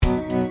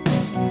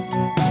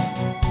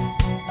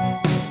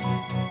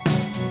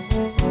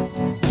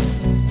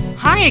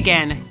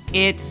again.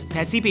 It's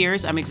Betsy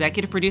Beers. I'm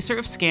executive producer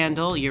of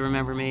Scandal. You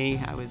remember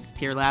me. I was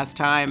here last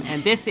time.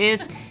 And this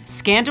is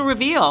Scandal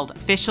Revealed,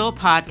 official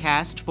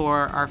podcast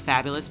for our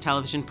fabulous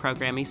television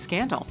programming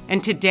Scandal.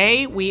 And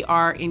today we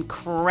are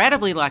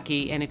incredibly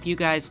lucky. And if you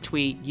guys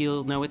tweet,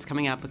 you'll know what's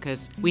coming up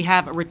because we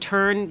have a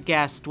return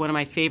guest, one of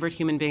my favorite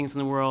human beings in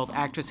the world,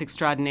 actress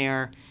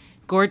extraordinaire,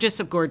 gorgeous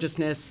of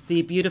gorgeousness,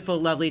 the beautiful,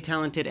 lovely,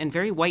 talented, and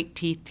very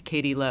white-teethed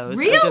Katie Lowes.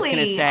 Really? I'm just going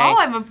to say. Oh,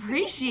 I'm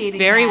appreciating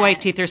very that. white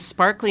teeth. They're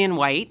sparkly and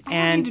white. I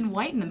haven't even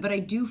whitened them, but I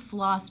do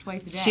floss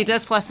twice a day. She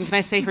does floss, and can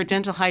I say her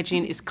dental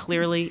hygiene is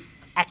clearly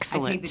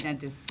excellent. I take the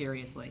dentist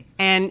seriously.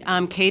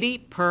 And Katie,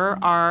 per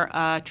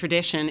our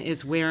tradition,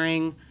 is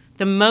wearing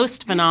the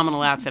most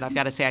phenomenal outfit, I've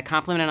got to say. I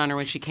complimented on her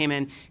when she came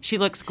in. She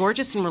looks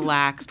gorgeous and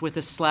relaxed with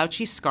a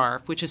slouchy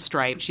scarf, which is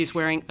striped. She's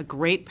wearing a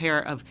great pair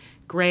of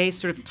gray,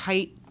 sort of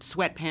tight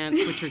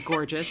sweatpants, which are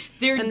gorgeous.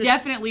 They're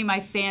definitely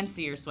my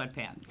fancier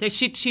sweatpants. So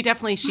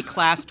she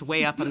classed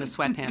way up on the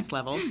sweatpants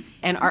level.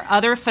 And our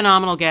other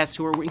phenomenal guest,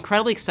 who we're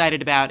incredibly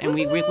excited about, and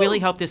we really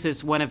hope this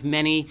is one of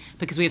many,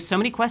 because we have so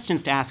many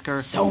questions to ask her.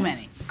 So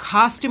many.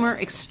 Costumer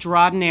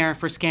extraordinaire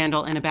for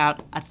Scandal and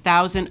about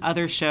 1,000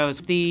 other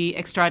shows, the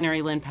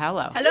extraordinary Lynn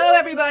Palo. Hello,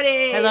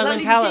 everybody. Hello, Lovely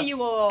Lynn Palo. to see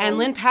you all. And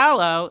Lynn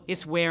Palo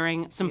is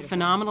wearing some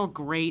phenomenal,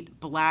 great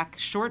black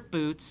short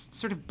boots,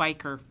 sort of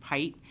biker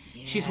height.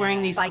 Yeah. She's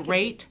wearing these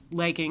great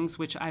leggings,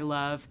 which I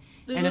love.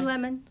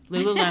 Lululemon.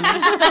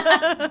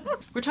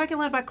 We're talking a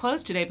lot about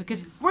clothes today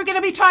because we're going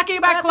to be talking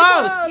about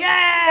clothes.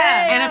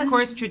 Yeah! And of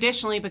course,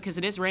 traditionally, because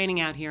it is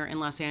raining out here in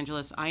Los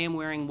Angeles, I am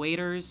wearing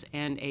waders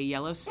and a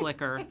yellow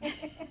slicker.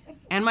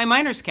 And my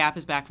miner's cap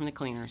is back from the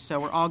cleaner, so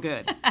we're all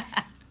good.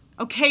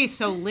 Okay,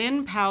 so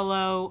Lynn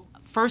Palo.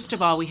 First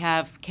of all, we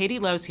have Katie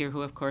Lowes here,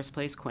 who, of course,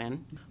 plays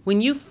Quinn. When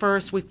we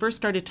first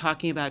started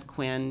talking about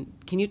Quinn,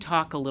 can you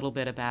talk a little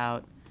bit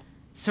about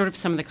sort of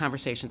some of the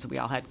conversations that we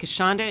all had? Because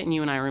Shonda and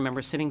you and I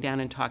remember sitting down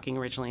and talking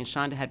originally, and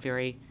Shonda had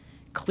very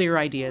clear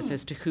ideas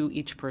as to who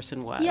each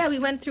person was. Yeah, we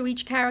went through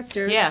each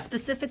character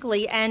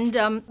specifically.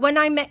 And when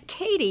I met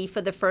Katie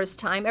for the first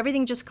time,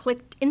 everything just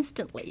clicked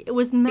instantly. It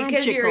was magical.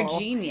 Because you're a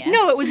genius.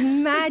 No, it was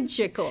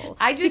magical.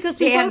 I just because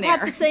stand we both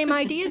had the same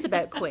ideas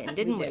about Quinn,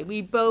 didn't we?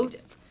 We both,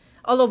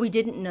 although we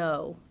didn't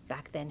know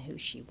back then who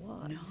she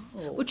was,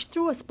 which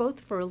threw us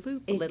both for a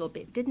loop a little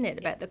bit, didn't it,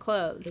 about the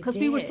clothes? Because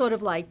we were sort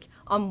of like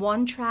on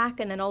one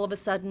track, and then all of a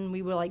sudden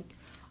we were like,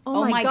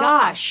 oh my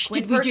gosh,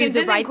 Quinn did we Perkins do the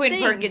isn't right Quinn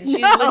thing? Perkins,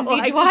 she's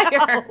Lindsay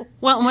Dwyer.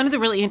 Well, one of the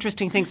really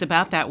interesting things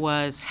about that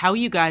was how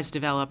you guys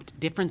developed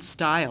different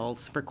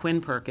styles for Quinn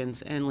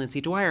Perkins and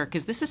Lindsay Dwyer,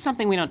 because this is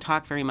something we don't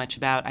talk very much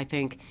about, I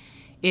think,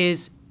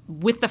 is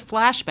with the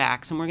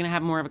flashbacks, and we're going to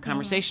have more of a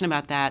conversation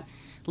about that.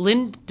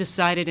 Lynn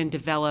decided and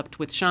developed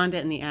with Shonda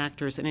and the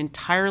actors an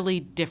entirely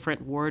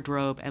different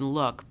wardrobe and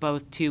look,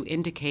 both to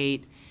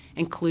indicate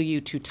and clue you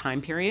to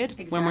time period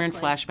when we're in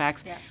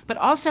flashbacks, but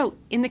also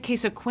in the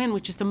case of Quinn,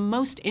 which is the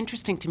most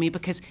interesting to me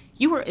because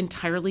you were an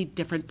entirely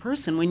different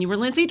person when you were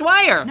Lindsay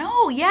Dwyer.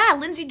 No, yeah,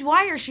 Lindsay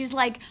Dwyer, she's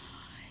like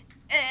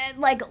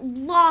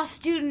law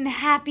student,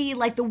 happy,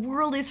 like the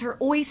world is her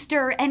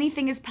oyster,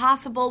 anything is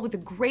possible with a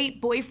great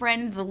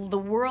boyfriend, the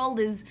world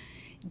is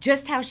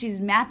just how she's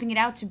mapping it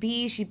out to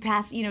be. She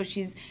passed,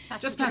 she's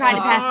just trying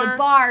to pass the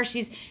bar.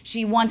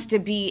 She wants to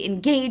be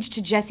engaged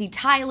to Jesse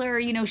Tyler.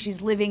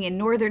 She's living in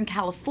Northern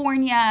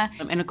California.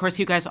 And of course,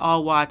 you guys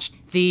all watched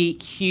the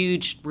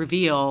huge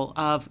reveal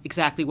of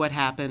exactly what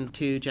happened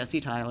to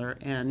Jesse Tyler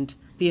and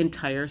the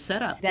entire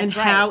setup. That's and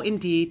right. how,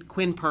 indeed,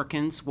 Quinn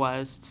Perkins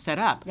was set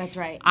up. That's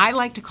right. I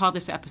like to call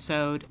this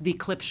episode the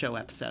clip show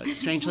episode,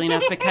 strangely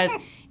enough, because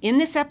in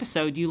this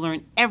episode, you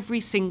learn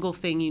every single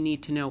thing you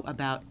need to know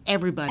about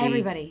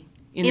everybody.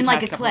 In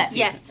like a clip.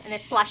 Yes, and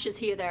it flashes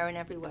here, there, and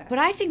everywhere. But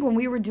I think when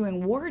we were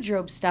doing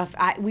wardrobe stuff,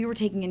 we were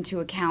taking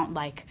into account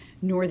like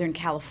Northern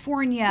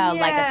California,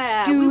 like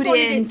a student. We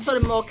wanted it sort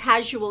of more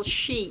casual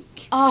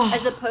chic,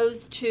 as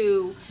opposed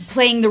to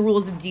playing the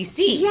rules of DC.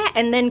 Yeah,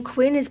 and then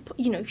Quinn is,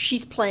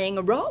 she's playing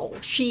a role.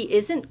 She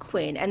isn't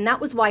Quinn, and that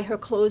was why her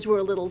clothes were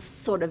a little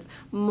sort of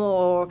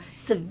more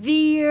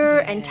severe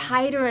and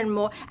tighter and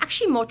more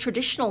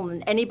traditional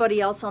than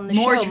anybody else on the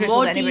show. More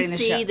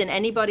DC than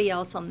anybody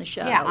else on the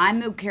show. Yeah,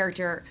 I'm the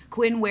character.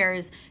 Quinn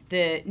wears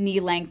the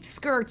knee-length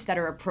skirts that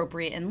are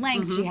appropriate in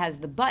length. Mm-hmm. She has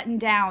the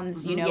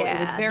button-downs. It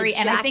was very...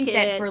 And I think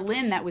that for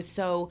Lynn, that was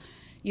so...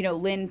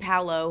 Lynn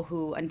Palo,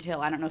 who I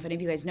don't know if any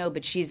of you guys know,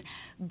 but she's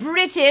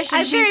British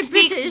and she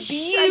speaks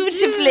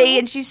beautifully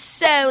and she's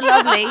so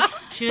lovely.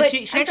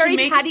 she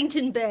very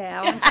Paddington Bear,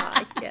 aren't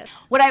I? Yes.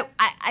 What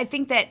I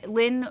think that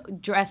Lynn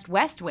dressed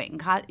West Wing.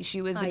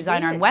 She was the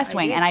designer on West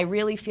Wing, and I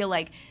really feel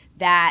like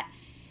that...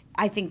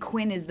 I think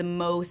Quinn is the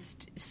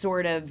most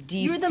sort of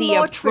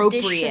DC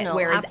appropriate,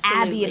 whereas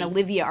Abby and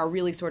Olivia are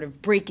really sort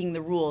of breaking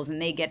the rules,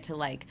 and they get to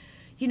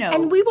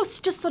And we were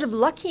just sort of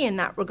lucky in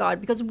that regard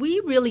because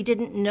we really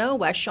didn't know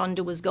where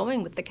Shonda was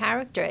going with the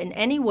character in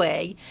any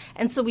way,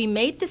 and so we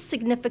made this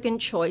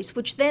significant choice,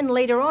 which then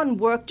later on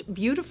worked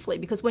beautifully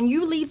because when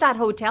you leave that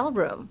hotel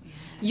room,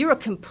 you're a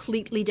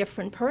completely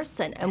different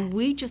person, and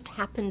we just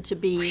happened to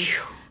be,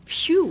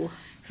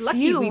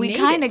 Lucky we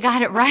kind of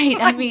got it right.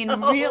 I mean,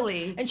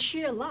 really. And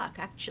sheer luck,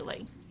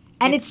 actually.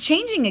 And it's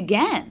changing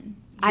again.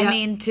 Yeah. I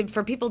mean,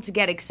 for people to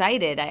get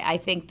excited, I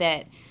think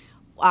that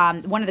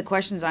one of the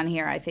questions on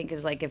here, I think,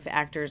 is like if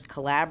actors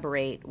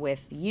collaborate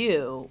with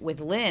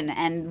Lynn,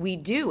 and we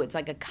do. It's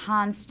like a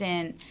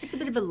constant. It's a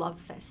bit of a love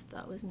fest,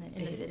 though, isn't it,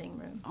 in the fitting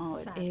room?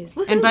 Oh, sadly. it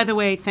is. And by the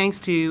way, thanks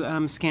to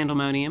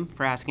Scandalmonium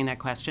for asking that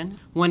question.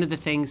 One of the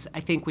things I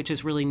think which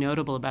is really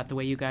notable about the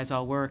way you guys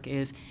all work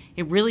is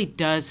it really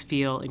does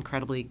feel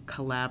incredibly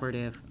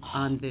collaborative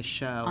on this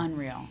show.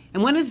 Unreal.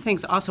 And one of the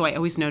things also I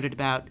always noted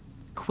about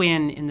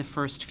Quinn in the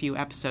first few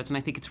episodes, and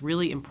I think it's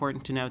really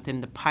important to note that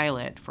in the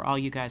pilot, for all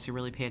you guys who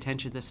really pay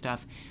attention to this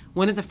stuff,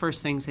 one of the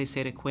first things they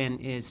say to Quinn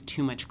is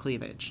too much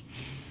cleavage.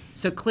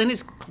 So Quinn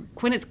is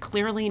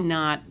clearly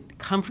not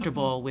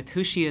comfortable with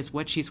who she is,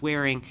 what she's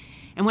wearing.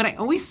 And what I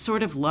always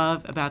sort of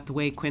love about the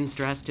way Quinn's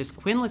dressed is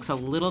Quinn looks a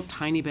little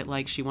tiny bit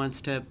like she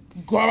wants to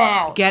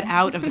get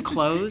out of the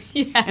clothes.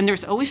 Yeah. And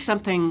there's always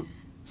something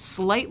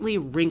slightly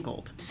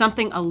wrinkled,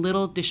 something a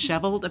little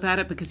disheveled about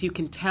it, because you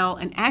can tell.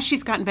 And as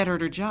she's gotten better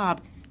at her job,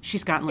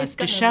 she's gotten less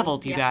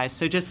disheveled, you guys.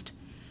 So just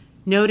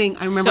noting,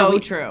 I remember. So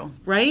true.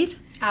 Right?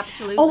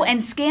 Absolutely. Oh,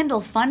 and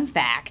Scandal, fun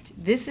fact,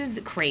 this is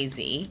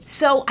crazy.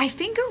 So I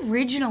think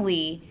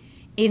originally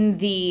in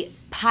the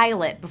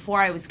pilot,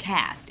 before I was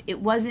cast, it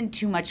wasn't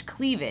too much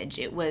cleavage.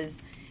 It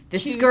was... The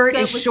skirt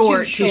is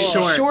short. Too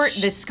short.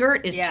 The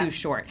skirt is too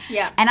short.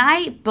 Yeah. And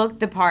I booked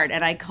the part,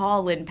 and I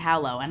call Lynn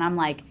Palo, and I'm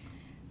like,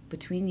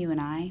 between you and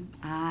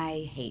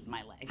I hate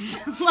my legs.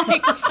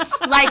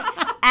 like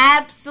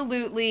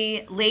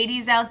absolutely,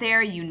 ladies out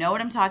there, you know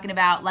what I'm talking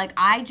about. Like,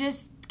 I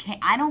just can't.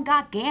 I don't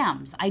got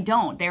gams. I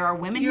don't. There are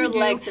women who do.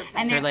 Your legs are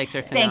phenomenal.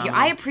 Thank you.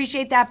 I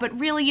appreciate that, but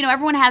really,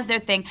 everyone has their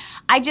thing.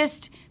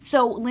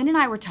 So Lynn and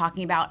I were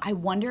talking about, I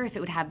wonder if it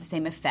would have the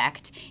same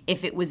effect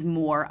if it was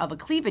more of a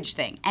cleavage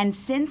thing. And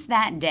since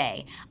that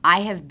day, I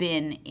have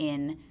been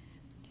in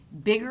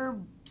bigger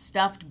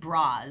stuffed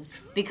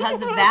bras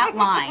because of that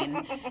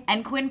line,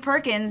 and Quinn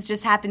Perkins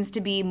just happens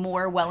to be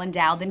more well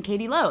endowed than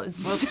Katie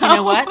Lowe's. Well, you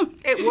know what?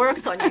 It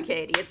works on you,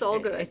 Katie. It's all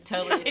good.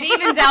 It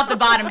evens out the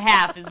bottom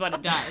half is what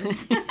it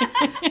does.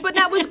 But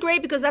that was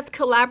great because that's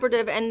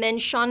collaborative, and then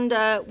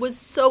Shonda was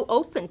so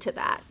open to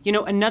that.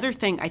 Another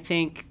thing I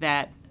think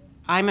that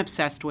I'm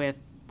obsessed with,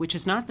 which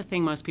is not the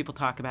thing most people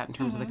talk about in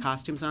terms of the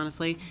costumes,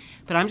 honestly,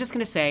 but I'm just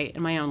going to say,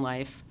 in my own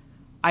life,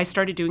 I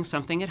started doing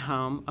something at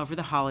home over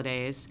the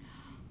holidays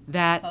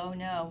that Oh,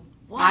 no.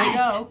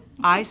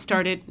 I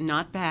started,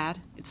 not bad.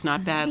 It's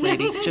not bad,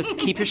 ladies. Just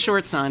keep your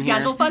shorts on here.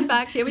 Scandal fun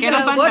fact. Here we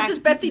Scandal go. fun What fact. does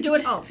Betsy do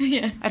at home?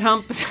 At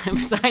home,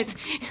 besides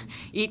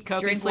eat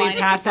copiously wine and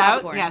and pass eat out.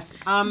 popcorn. Yes.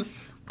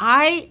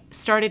 I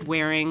started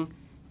wearing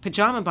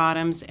pajama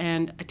bottoms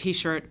and a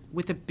T-shirt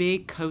with a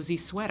big cozy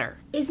sweater.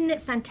 Isn't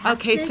it fantastic?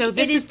 Okay, so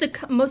this it is the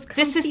most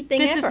comfy thing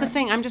This ever. is the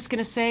thing I'm just going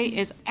to say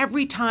is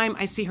every time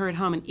I see her at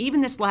home, and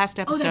even this last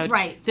episode, that's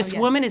right. this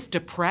woman is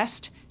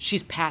depressed.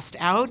 She's passed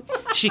out.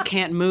 She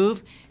can't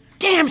move.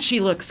 Damn, she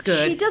looks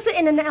good. She does it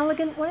in an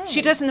elegant way.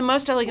 She does in the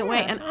most elegant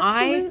way, and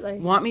absolutely. I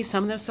want me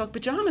some of those silk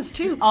pajamas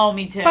too. Oh,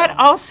 me too. But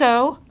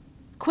also,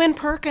 Quinn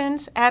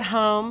Perkins at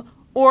home,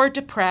 or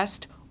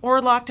depressed,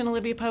 or locked in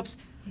Olivia Pope's,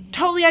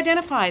 totally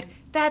identified.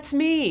 That's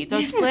me.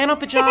 Those flannel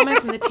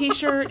pajamas and the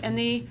T-shirt and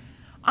the...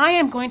 I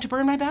am going to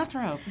burn my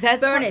bathrobe.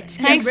 Burn it.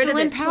 Thanks Get to rid of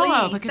Lynn it,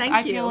 Palo, please. because Thank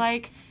I you. feel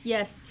like...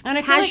 Yes. And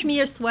I feel like-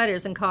 Cashmere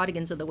sweaters and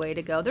cardigans are the way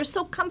to go. They're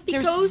so comfy,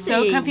 They're cozy.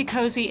 so comfy,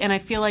 cozy, and I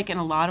feel like in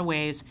a lot of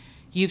ways,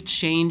 you've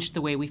changed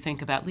the way we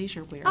think about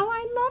leisure wear. Oh,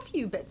 I love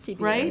you, Betsy.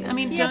 Right? Beers. I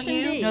mean, yes, don't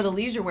you? Indeed. No, the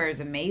leisure wear is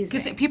amazing.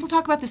 Because people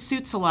talk about the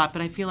suits a lot,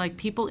 but I feel like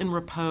people in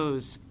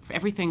repose, for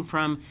everything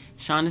from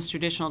Shonda's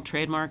traditional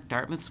trademark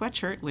Dartmouth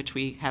sweatshirt, which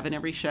we have in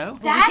every show.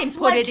 That's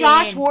put what it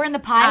Josh in. wore in the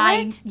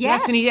pilot?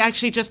 Yes. And he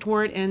actually just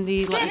wore it in the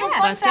Scandal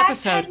last fun fact,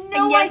 episode. had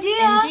no And yes,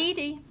 idea.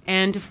 indeedy.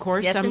 And of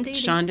course, Yes, indeed.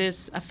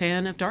 Shonda's a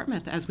fan of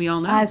Dartmouth, as we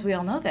all know. As we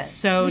all know this.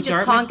 So We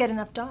just can't get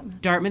enough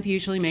Dartmouth. Dartmouth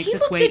usually makes He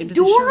its looked way into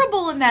the shirt.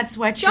 adorable in that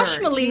sweatshirt. Josh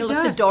Molina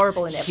looks does.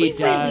 adorable in He everything.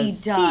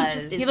 does. really He just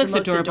is He the looks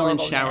most adorable in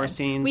adorable shower man.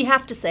 scenes. We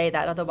have to say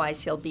that,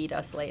 otherwise he'll beat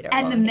us later.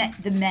 And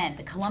won't the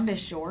the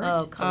Columbus short.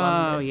 Oh,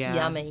 Columbus. Oh, yeah.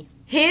 Yummy.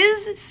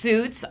 His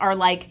suits are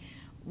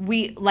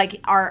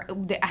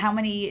how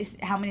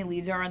many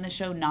leads are on the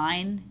show?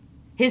 9.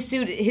 His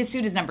suit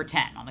is number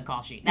 10 on the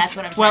call sheet. That's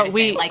what I'm trying to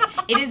say. Like,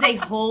 it is a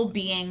whole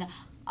being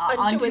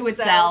unto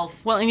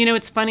itself. Well, and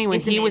it's funny when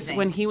It's he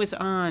amazing. was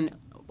on.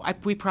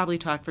 We probably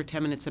talked for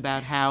 10 minutes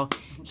about how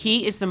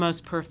he is the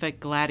most perfect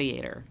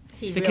gladiator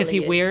because really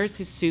he is. wears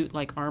his suit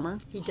like armor.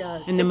 He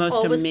does. In the It's most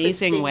always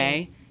amazing pristine.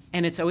 way,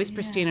 and it's always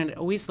pristine, and it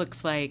always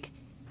looks like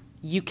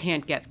you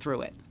can't get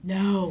through it.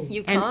 No.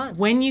 You And can't.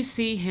 when you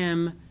see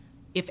him,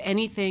 if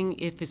anything,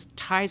 if his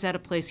tie's out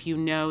of place, you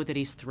know that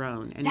he's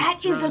thrown. And That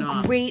he's is a thrown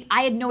off. great.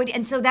 I had no idea,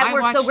 and so that I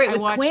works so watch- great I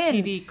with watch Quinn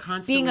TV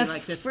constantly being a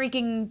like this.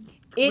 freaking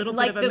Little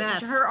bit of a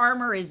mess. her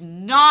armor is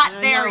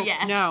not there No,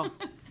 yet. No.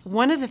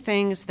 One of the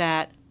things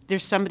that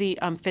there's somebody,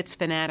 Fitz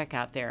Fanatic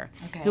out there,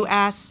 Okay. who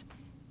asks,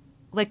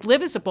 like,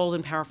 Liv is a bold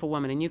and powerful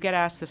woman, and you get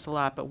asked this a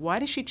lot, but why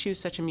does she choose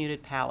such a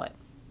muted palette?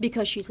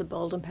 Because she's a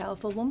bold and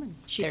powerful woman.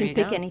 She There can you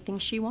pick go. anything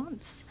she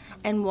wants.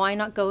 And why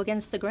not go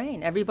against the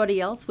grain?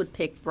 Everybody else would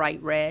pick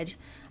bright red,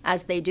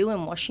 as they do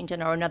in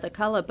Washington, or another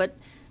color, but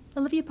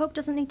Olivia Pope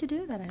doesn't need to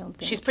do that, I don't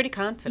think. She's pretty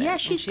confident. Yeah,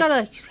 and she's got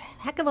a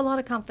heck of a lot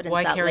of confidence,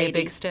 Why that carry lady. a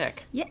big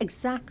stick? Yeah,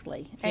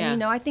 exactly. Yeah. And, you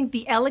know, I think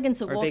the elegance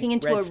of Or a walking big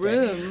into a red stick.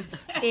 room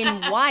in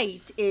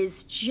white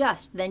is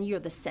just, then you're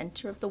the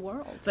center of the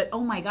world. But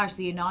oh my gosh,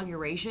 the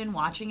inauguration,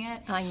 watching it.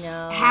 I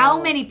know. How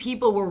many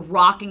people were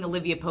rocking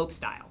Olivia Pope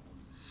style?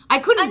 I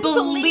couldn't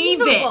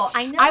believe it. Unbelievable.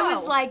 I know. I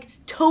was like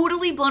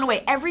totally blown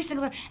away every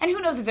single time. And who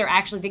knows if they're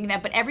actually thinking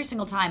that, but every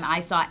single time I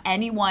saw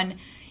anyone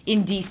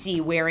in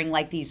DC wearing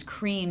like these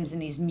creams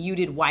and these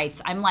muted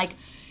whites, I'm like,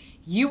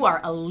 you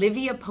are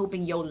Olivia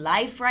Poping your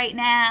life right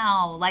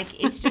now.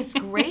 Like, it's just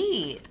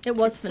great. It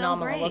was It's so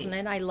phenomenal, great. wasn't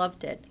it? I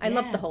loved it. I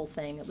loved Yeah. the whole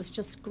thing. It was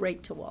just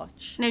great to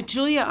watch. Now,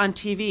 Julia, on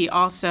TV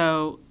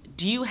also,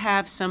 do you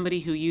have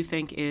somebody who you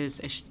think is,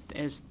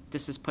 as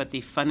this is put,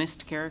 the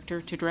funnest character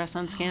to dress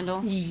on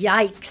Scandal?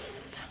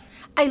 Yikes.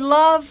 I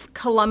love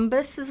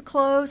Columbus's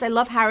clothes. I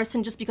love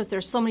Harrison just because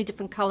there's so many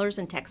different colors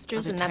and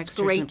textures, the and that's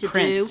textures great and to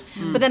prints.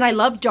 do. But then I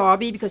love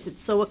Darby because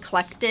it's so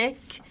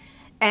eclectic.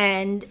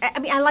 And I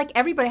mean, I like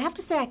everybody. I have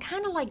to say, I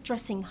kind of like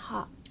dressing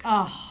Huck.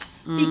 Oh,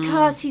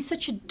 Because he's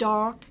such a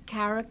dark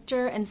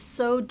character and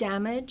so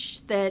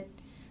damaged that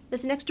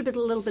there's an extra bit, a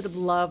little bit of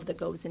love that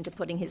goes into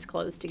putting his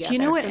clothes together. Do you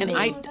know what? for And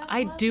me.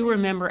 I do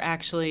remember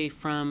actually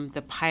from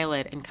the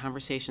pilot and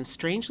conversation,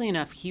 strangely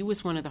enough, he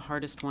was one of the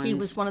hardest ones He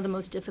was one of the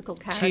most difficult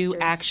characters. to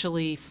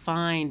actually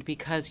find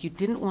because you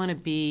didn't want to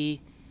be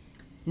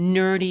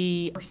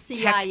nerdy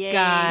CIA tech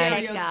guy.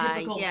 tech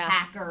guy, stereotypical yeah.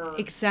 hacker.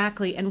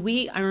 Exactly. And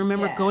I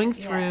remember Yeah, going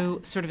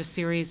through sort of a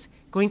series,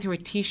 going through a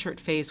T-shirt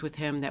phase with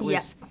him that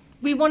was... Yeah.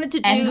 We wanted to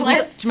do...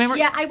 Endless? Do you remember?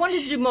 Yeah, I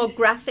wanted to do more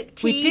graphic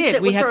tees We did.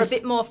 that We were had sort of this-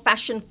 a bit more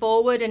fashion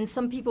forward, and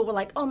some people were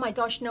like, oh my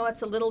gosh, no,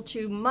 it's a little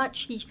too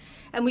much.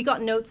 And we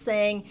got notes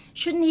saying,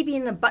 shouldn't he be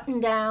in a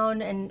button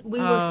down? And we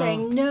were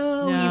saying,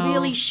 no, no. he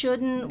really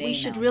shouldn't. We No,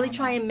 should no, really no,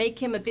 try and make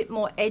him a bit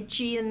more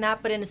edgy than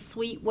that, but in a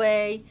sweet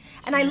way.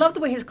 And I love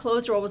the way his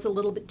clothes are always a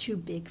little bit too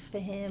big for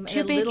him, Too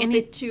and big, a little and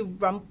bit too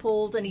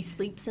rumpled, and he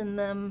sleeps in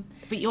them.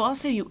 But you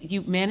also,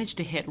 you managed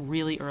to hit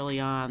really early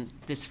on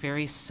this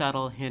very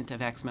subtle hint of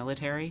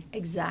ex-military.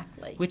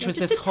 Exactly. Which Yeah, was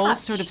just this a whole touch.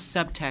 sort of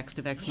subtext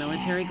of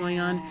ex-military going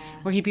on,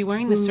 where he'd be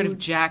wearing this sort of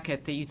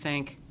jacket that you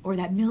think, Or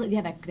that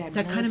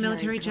that kind of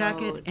military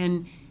jacket,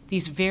 and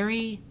these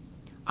very,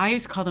 I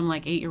always call them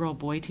like 8-year-old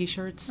boy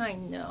T-shirts. I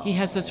know. He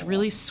has this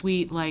really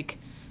sweet, like,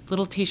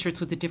 little T-shirts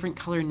with a different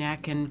color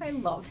neck, and I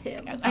love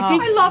him. I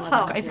think I love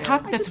Huck. I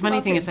thought I the just funny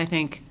love thing him. is, I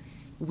think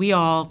we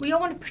all We all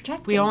want to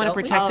protect him. We all want to don't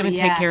we? protect him and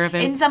take care of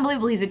him. And it's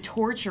unbelievable. He's a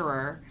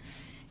torturer.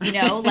 You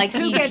know, like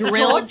he gets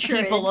drills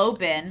tortured? people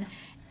open.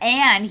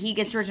 And he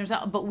gets tortured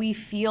himself, but we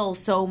feel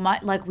so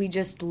much like we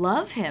just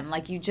love him.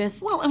 Like you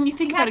just Well, and you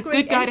think He about had a great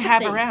good guy to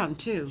have empathy. around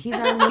too. he's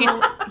our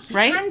little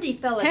right? Handy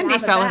fella to Handy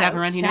have fella to about. have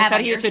around. He To knows have how at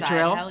to your use a side,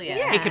 drill. hell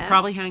yeah. He could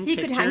probably hang He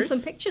pictures. could hang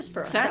some pictures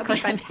for us. Exactly.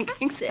 That would be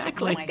fantastic.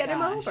 Exactly. Let's Oh my get him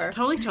gosh. over.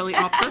 Totally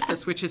all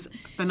purpose, which is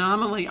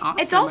phenomenally awesome.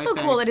 It's also I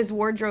think. cool that his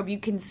wardrobe, you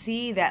can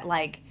see that,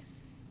 like,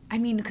 I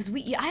mean, because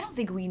I don't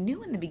think we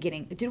knew in the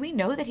beginning. Did we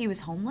know that he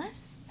was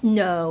homeless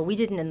No, we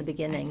didn't in the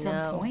beginning. at some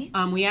no. point?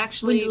 We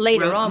actually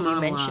Later wrote on a we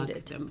monologue. mentioned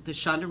it. The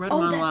Shonda wrote a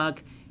Oh, that- monologue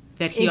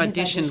that he in his auditioned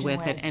audition with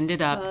that with.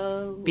 ended up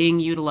Oh. being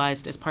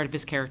utilized as part of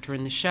his character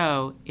in the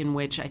show, in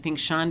which I think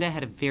Shonda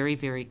had a very,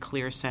 very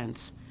clear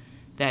sense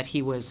that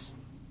he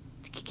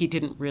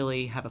didn't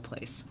really have a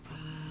place.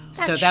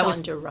 So that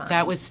was Shonda Rhimes.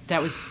 that was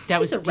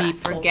She's a deep.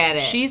 rascal. Forget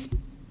it.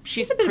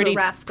 She's a bit of a pretty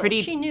rascal.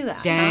 pretty She knew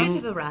that. dang, She's a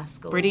bit of a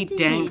rascal. pretty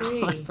dang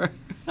Indeed. clever.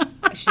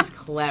 She's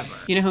clever.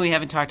 You know who we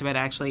haven't talked about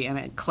actually,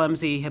 and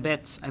Clumsy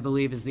Hibbets, I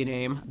believe is the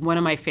name. One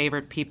of my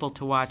favorite people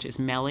to watch is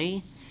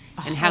Melly,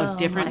 and how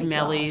different my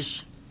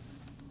Melly's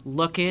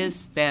look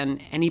is than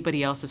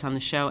anybody else's on the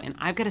show. And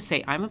I've got to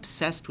say, I'm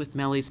obsessed with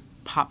Melly's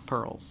pop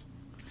pearls.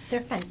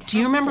 They're fantastic. Do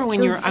you remember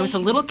when I was a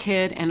little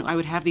kid and I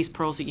would have these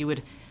pearls that you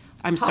would,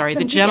 I'm sorry, the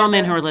them gentlemen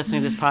together. who are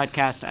listening to this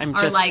podcast, I'm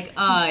Are just, like,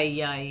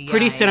 ay.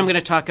 pretty soon I'm going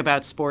to talk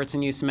about sports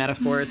and use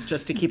metaphors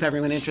just to keep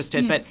everyone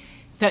interested.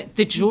 But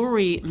the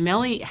jewelry,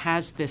 Melly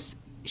has this,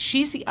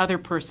 she's the other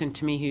person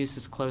to me who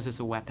uses clothes as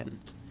a weapon.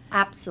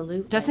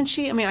 Absolutely. Doesn't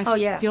she? I mean, I Oh,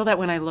 yeah. feel that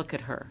when I look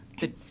at her.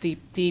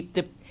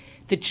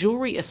 The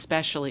jewelry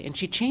especially, and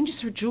she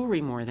changes her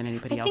jewelry more than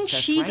anybody I else think does,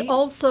 she's right?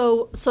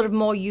 also sort of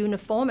more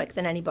uniformic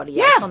than anybody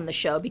Yeah. else on the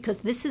show because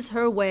this is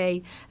her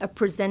way of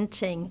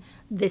presenting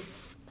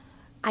this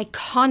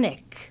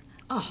iconic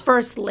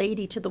first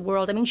lady to the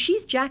world. I mean,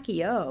 she's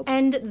Jackie O.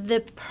 And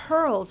the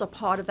pearls are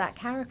part of that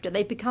character.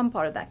 They've become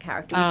part of that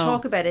character. We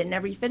talk about it in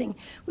every fitting.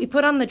 We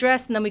put on the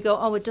dress and then we go,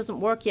 oh, it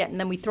doesn't work yet. And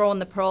then we throw on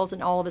the pearls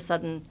and all of a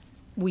sudden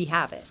we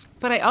have it.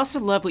 But I also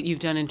love what you've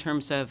done in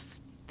terms of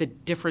the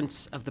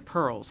difference of the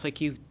pearls. Like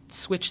you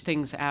switch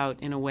things out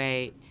in a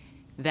way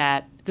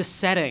that the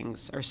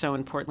settings are so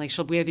important. Like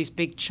she'll wear these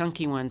big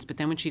chunky ones, but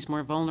then when she's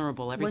more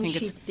vulnerable, everything when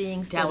gets she's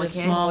being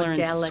smaller and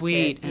delicate,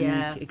 sweet.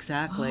 yeah. And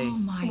exactly. Oh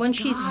my when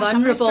gosh, she's I'm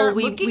vulnerable,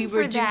 we reduce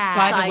reduce the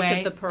that. size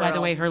of the pearl. By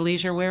the way, her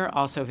leisure wear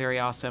also very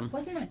awesome.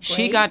 Wasn't that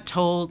She great? got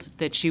told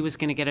that she was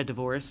going to get a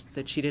divorce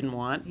that she didn't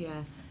want.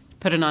 Yes.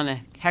 Put it on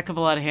a heck of a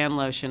lot of hand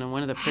lotion and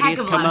one of the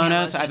prettiest of a lot of hand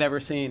kimonos lotion. I've ever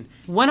seen.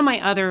 One of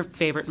my other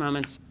favorite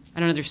moments, I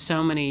don't know, there's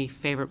so many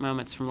favorite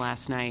moments from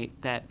last night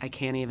that I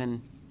can't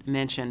even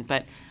mention,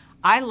 but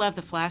I love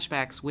the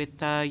flashbacks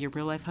with your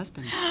real-life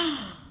husband.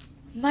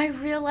 My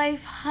real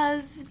life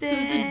husband.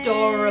 Who's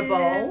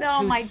adorable.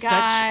 Oh Who's my such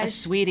gosh. a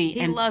sweetie.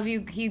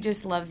 He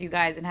just loves you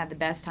guys and had the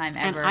best time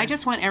And ever. I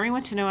just want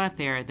everyone to know out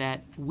there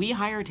that we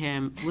hired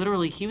him.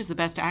 Literally, he was the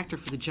best actor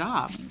for the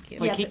job. Thank you.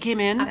 Like, Yeah, he but came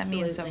in. That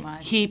means so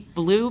much. He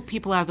blew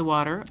people out of the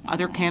water.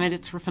 Other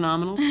candidates were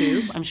phenomenal,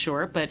 too, I'm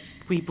sure. But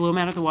we blew him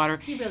out of the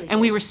water. He really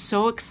and we did. were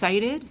so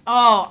excited.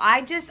 Oh,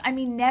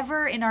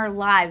 never in our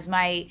lives.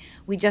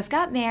 We just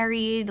got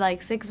married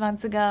like 6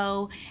 months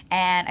ago,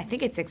 and I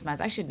think it's 6 months.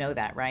 I should know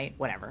that, right?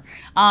 Whatever.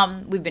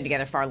 We've been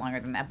together far longer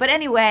than that. But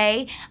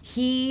anyway,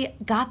 he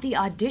got the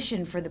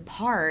audition for the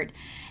part,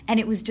 and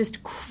it was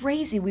just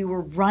crazy. We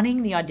were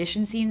running the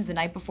audition scenes the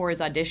night before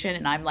his audition,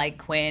 and I'm like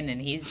Quinn,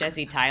 and he's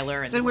Jesse Tyler.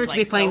 And Is it this weird is, to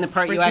be like, playing so the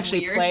part you freaking actually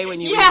weird. play when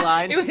you yeah, read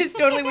lines? It was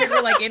totally weird.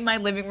 We're like in my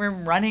living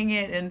room running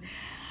it,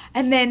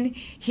 and then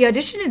he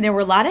auditioned, and there were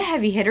a lot of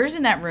heavy hitters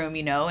in that room,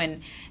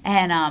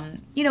 and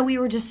we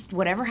were just,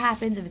 whatever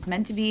happens, if it's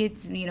meant to be,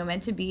 it's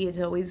meant to be. It's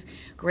always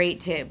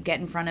great to get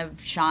in front of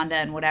Shonda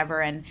and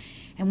whatever, and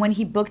when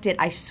he booked it,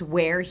 I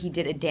swear he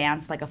did a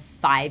dance like a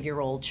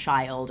 5-year-old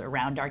child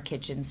around our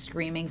kitchen,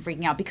 screaming,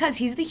 freaking out, because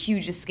he's the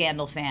hugest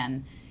Scandal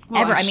fan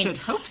ever. I should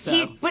hope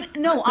so. But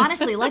no,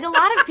 honestly, like a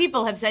lot of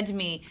people have said to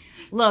me,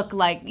 look,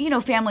 like,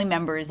 family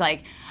members,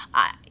 like,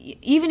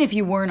 even if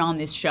you weren't on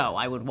this show,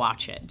 I would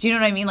watch it. Do you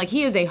know what I mean? Like,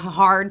 he is a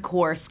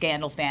hardcore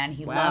Scandal fan.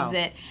 He loves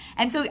it.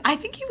 And so I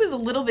think he was a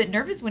little bit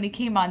nervous when he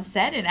came on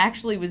set and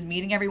actually was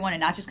meeting everyone and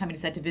not just coming to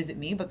set to visit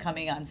me, but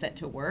coming on set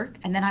to work.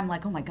 And then I'm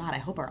like, oh my God, I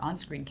hope our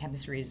on-screen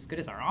chemistry is as good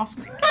as our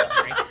off-screen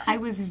chemistry. I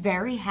was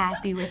very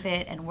happy with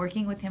it, and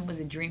working with him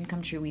was a dream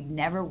come true. We'd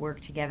never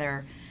worked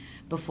together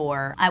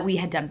before. We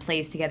had done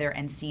plays together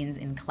and scenes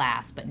in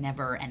class, but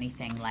never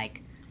anything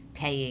like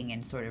paying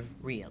and sort of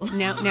real.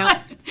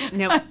 Now,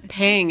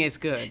 paying is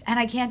good. And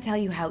I can't tell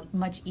you how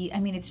much,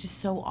 it's just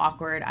so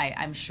awkward.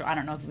 I'm sure, I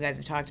don't know if you guys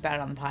have talked about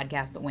it on the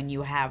podcast, but when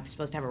you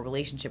supposed to have a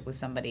relationship with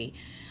somebody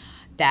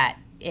that,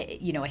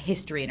 a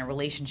history in a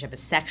relationship, a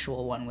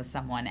sexual one with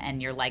someone,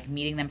 and you're like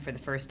meeting them for the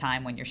first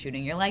time when you're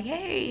shooting, you're like,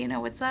 hey,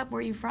 what's up? Where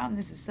are you from?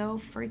 This is so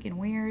freaking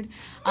weird.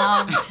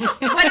 But it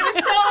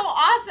was so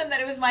awesome that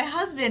it was my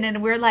husband,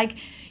 and we're like,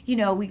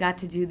 we got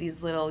to do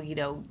these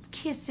little,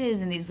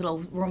 kisses and these little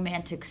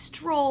romantic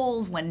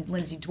strolls when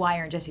Lindsay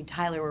Dwyer and Jesse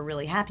Tyler were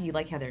really happy. You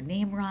like how their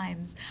name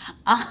rhymes.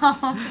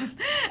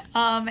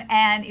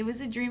 And it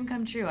was a dream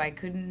come true.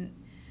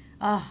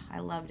 I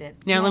loved it.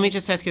 Now, let me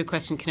just ask you a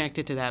question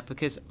connected to that,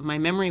 because my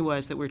memory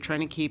was that we're trying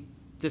to keep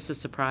this a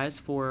surprise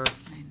for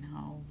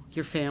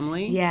your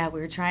family. Yeah,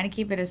 we were trying to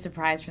keep it a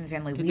surprise from the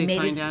family. Did they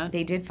find out?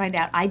 They did find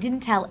out. I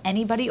didn't tell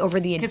anybody over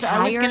the entire Because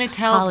I was going to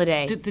tell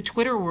holiday. the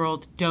Twitter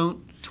world,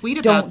 don't tweet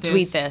about Don't this.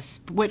 tweet this.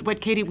 What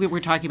Katie, we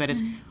were talking about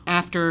is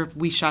after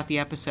we shot the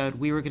episode,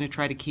 we were going to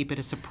try to keep it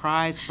a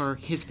surprise for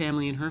his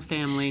family and her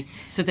family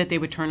so that they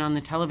would turn on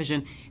the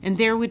television and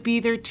there would be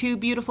their two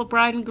beautiful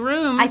bride and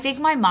grooms. I think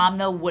my mom,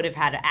 though, would have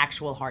had an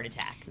actual heart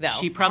attack, though.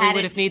 She probably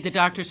would have needed the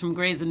doctors from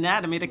Grey's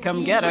Anatomy to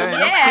come get her and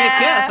Yeah. take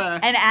care of her.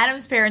 And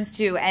Adam's parents,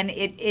 too. And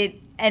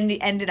it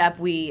ended up,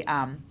 we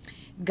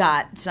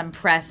got some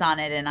press on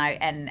it, and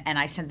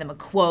I sent them a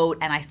quote,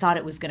 and I thought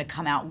it was going to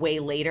come out way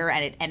later,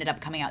 and it ended up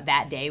coming out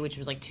that day, which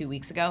was like 2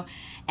 weeks ago,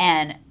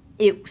 and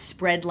it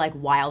spread like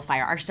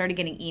wildfire. I started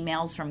getting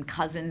emails from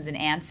cousins and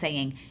aunts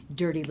saying,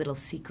 dirty little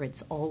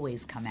secrets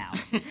always come out,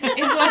 is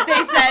what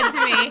they said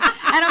to me.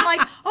 And I'm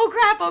like, oh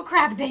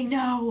crap, they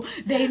know.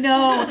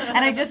 And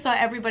I just saw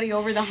everybody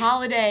over the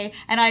holiday,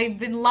 and I've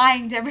been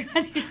lying to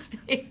everybody's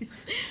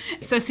face.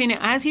 So, Sina,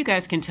 as you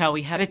guys can tell,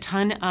 we had a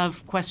ton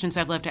of questions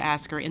I'd love to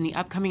ask her. In the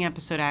upcoming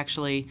episode,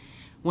 actually,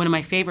 one of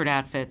my favorite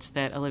outfits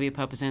that Olivia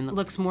Pope is in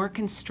looks more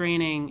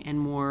constraining and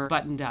more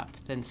buttoned up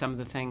than some of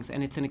the things,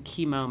 and it's in a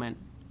key moment.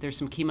 There's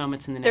some key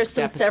moments in the next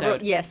episode. There's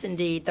several, yes,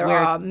 indeed. There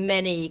are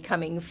many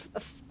coming,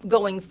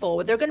 going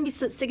forward. There are going to be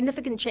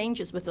significant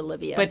changes with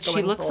Olivia. But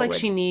she looks forward. like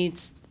she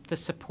needs the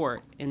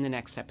support in the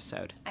next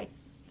episode.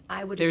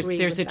 I would There's agree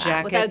There's with a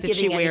jacket without that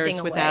she giving wears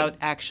anything without away.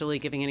 actually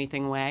giving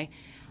anything away.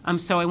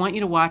 So I want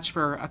you to watch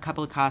for a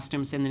couple of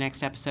costumes in the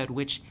next episode,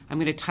 which I'm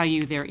going to tell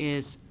you there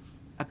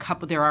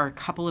are a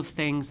couple of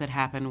things that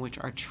happen which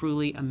are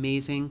truly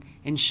amazing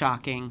and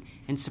shocking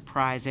and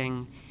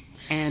surprising.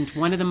 And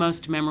one of the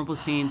most memorable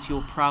scenes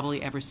you'll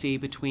probably ever see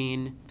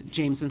between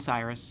James and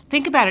Cyrus.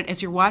 Think about it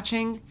as you're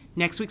watching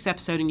next week's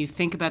episode and you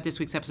think about this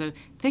week's episode,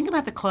 think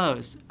about the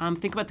close.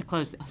 Think about the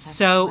close.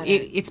 So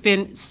it's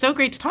been so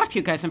great to talk to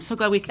you guys. I'm so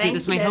glad we could do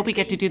this, and I hope we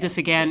get to do this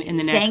again in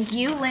the next Thank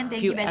you, Lynn.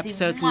 Thank few you, Betsy.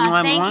 episodes.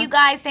 Thank you,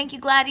 guys. Thank you,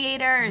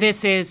 Gladiators.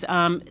 This is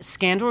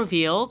Scandal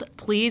Revealed.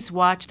 Please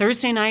watch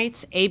Thursday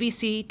nights,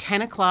 ABC,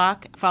 10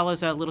 o'clock.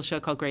 Follows a little show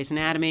called Grey's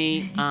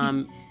Anatomy.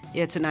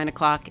 It's at 9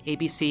 o'clock,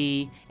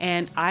 ABC.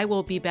 And I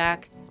will be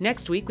back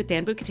next week with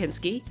Dan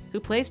Bukatinsky, who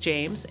plays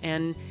James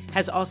and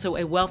has also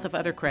a wealth of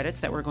other credits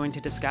that we're going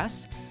to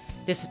discuss.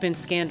 This has been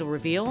Scandal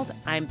Revealed.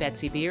 I'm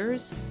Betsy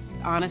Beers.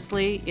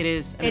 Honestly, it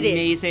is an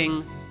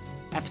amazing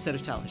episode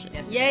of television.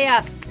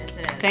 Yes, it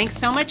is. Thanks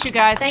so much, you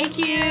guys. Thank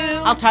you.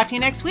 I'll talk to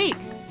you next week.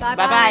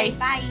 Bye-bye.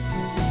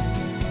 Bye.